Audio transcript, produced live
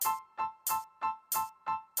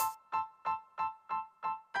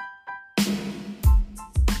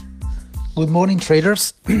Good morning,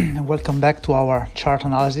 traders, and welcome back to our chart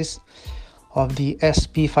analysis of the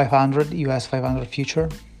SP 500 US 500 future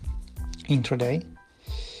intraday.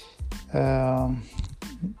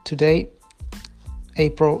 Today,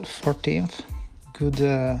 April 14th, good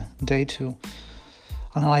day to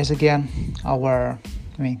analyze again our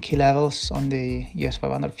key levels on the US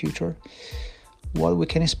 500 future. What we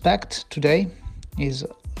can expect today is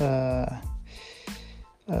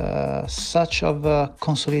such of a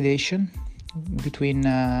consolidation between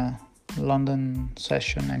London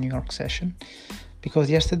session and New York session, because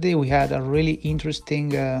yesterday we had a really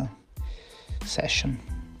interesting session,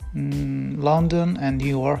 London and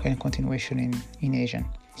New York, and continuation in Asia,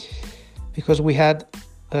 because we had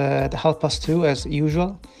the 2:30 as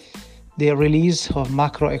usual the release of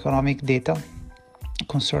macroeconomic data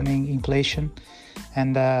concerning inflation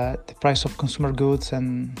and the price of consumer goods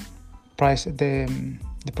and the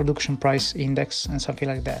production price index and something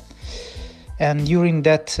like that. And during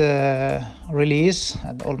that release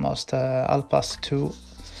at almost 2:30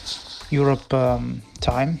 Europe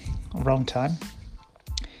time, around time,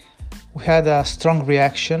 we had a strong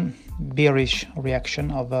reaction, bearish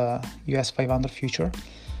reaction of US 500 future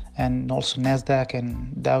and also Nasdaq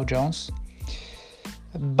and Dow Jones,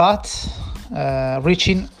 but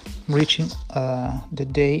reaching the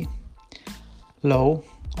day low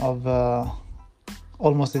of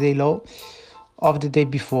almost the day low of the day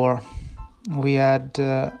before. We had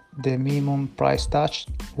the minimum price touch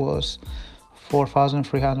was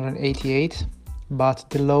 4,388, but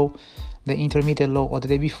the intermediate low of the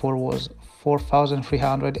day before was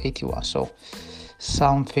 4,381. So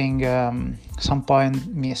some points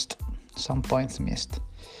missed.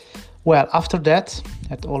 Well, after that,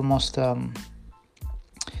 at almost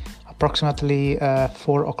approximately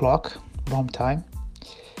 4 o'clock Rome time,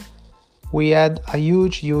 we had a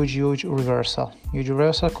huge reversal.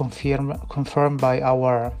 Confirmed by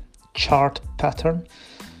our chart pattern,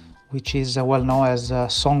 which is well known as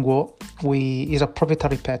Songwo. Is a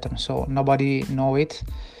proprietary pattern, so nobody know it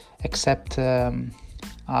except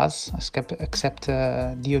us, except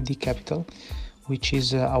DoD Capital, which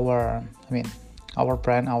is our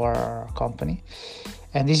brand, our company.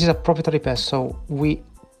 And this is a proprietary pattern. So we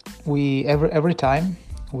every time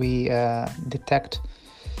we detect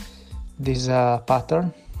this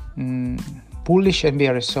pattern, bullish and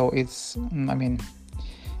bearish, so it's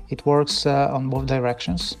it works on both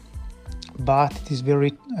directions, but it is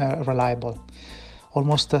very reliable,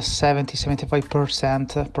 almost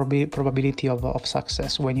 70-75% probability of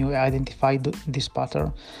success when you identify this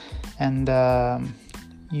pattern. And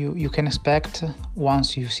you can expect,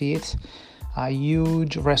 once you see it, a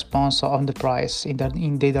huge response on the price in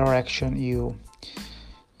the direction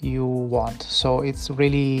you want. So it's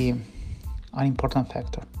really an important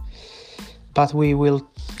factor, but we will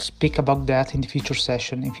speak about that in the future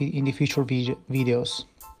session, in the future videos.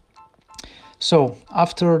 So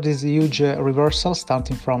after this huge reversal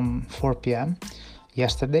starting from 4 p.m.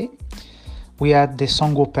 yesterday, we had the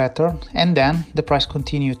Songwo pattern, and then the price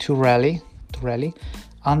continued to rally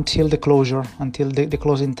until the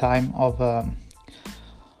closing time of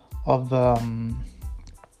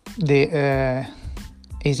the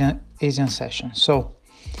Asian session. So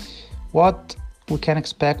what we can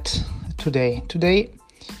expect today?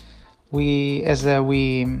 We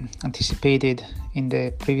anticipated in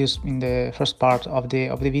the first part of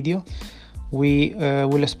the video, we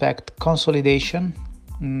will expect consolidation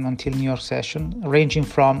until New York session, ranging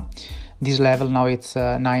from this level. Now it's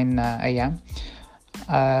 9 a.m.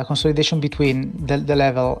 Consolidation between the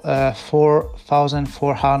level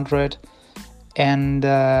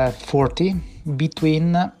 4,440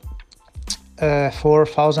 between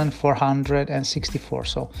 4,464.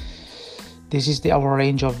 So this is our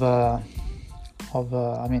range of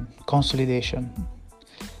consolidation.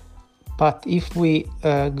 But if we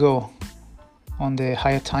go on the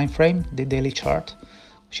higher time frame, the daily chart,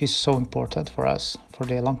 which is so important for us for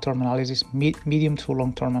the long-term analysis, medium to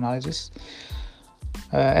long-term analysis,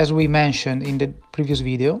 as we mentioned in the previous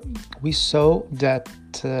video, we saw that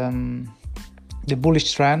the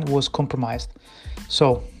bullish trend was compromised.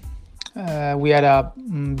 So we had a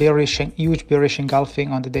huge bearish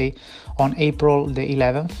engulfing on April the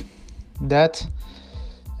 11th. That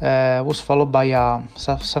was followed by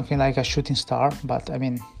something like a shooting star, but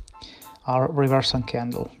our reversal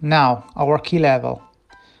candle. Now our key level,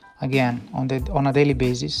 again on a daily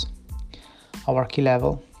basis, our key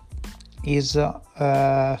level is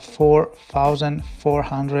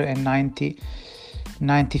 4,490,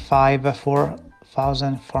 95,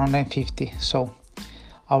 4,450. So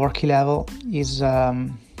our key level is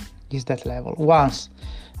that level. Once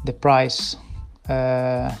the price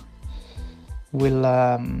will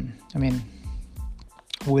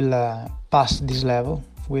pass this level,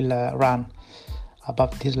 will run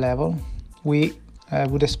above this level, we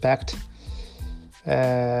would expect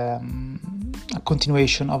a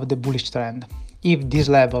continuation of the bullish trend. If this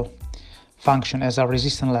level function as a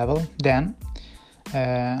resistance level, then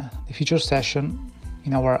the future session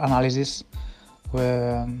in our analysis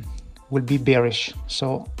will be bearish,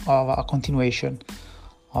 so of a continuation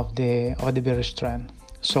of the bearish trend.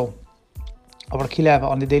 So our key level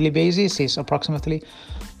on the daily basis is approximately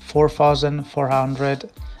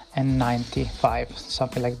 4,495,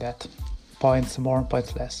 something like that, points more,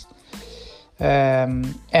 points less.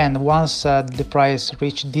 And once the price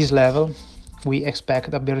reach this level, we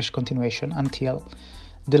expect a bearish continuation until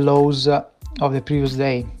the lows of the previous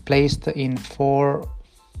day, placed in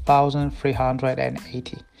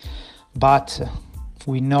 4,380. But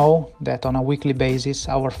we know that on a weekly basis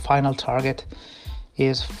our final target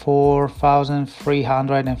is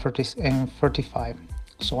 4,335.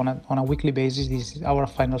 So on a weekly basis, this is our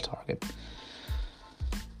final target.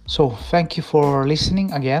 So thank you for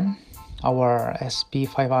listening again. Our SP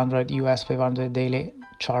 500, US 500 daily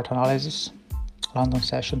chart analysis, London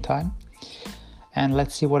session time. And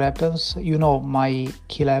let's see what happens. You know my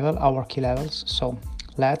key level, our key levels. So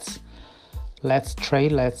let's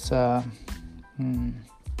trade. Let's have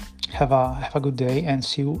a good day and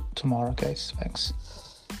see you tomorrow, guys. Thanks.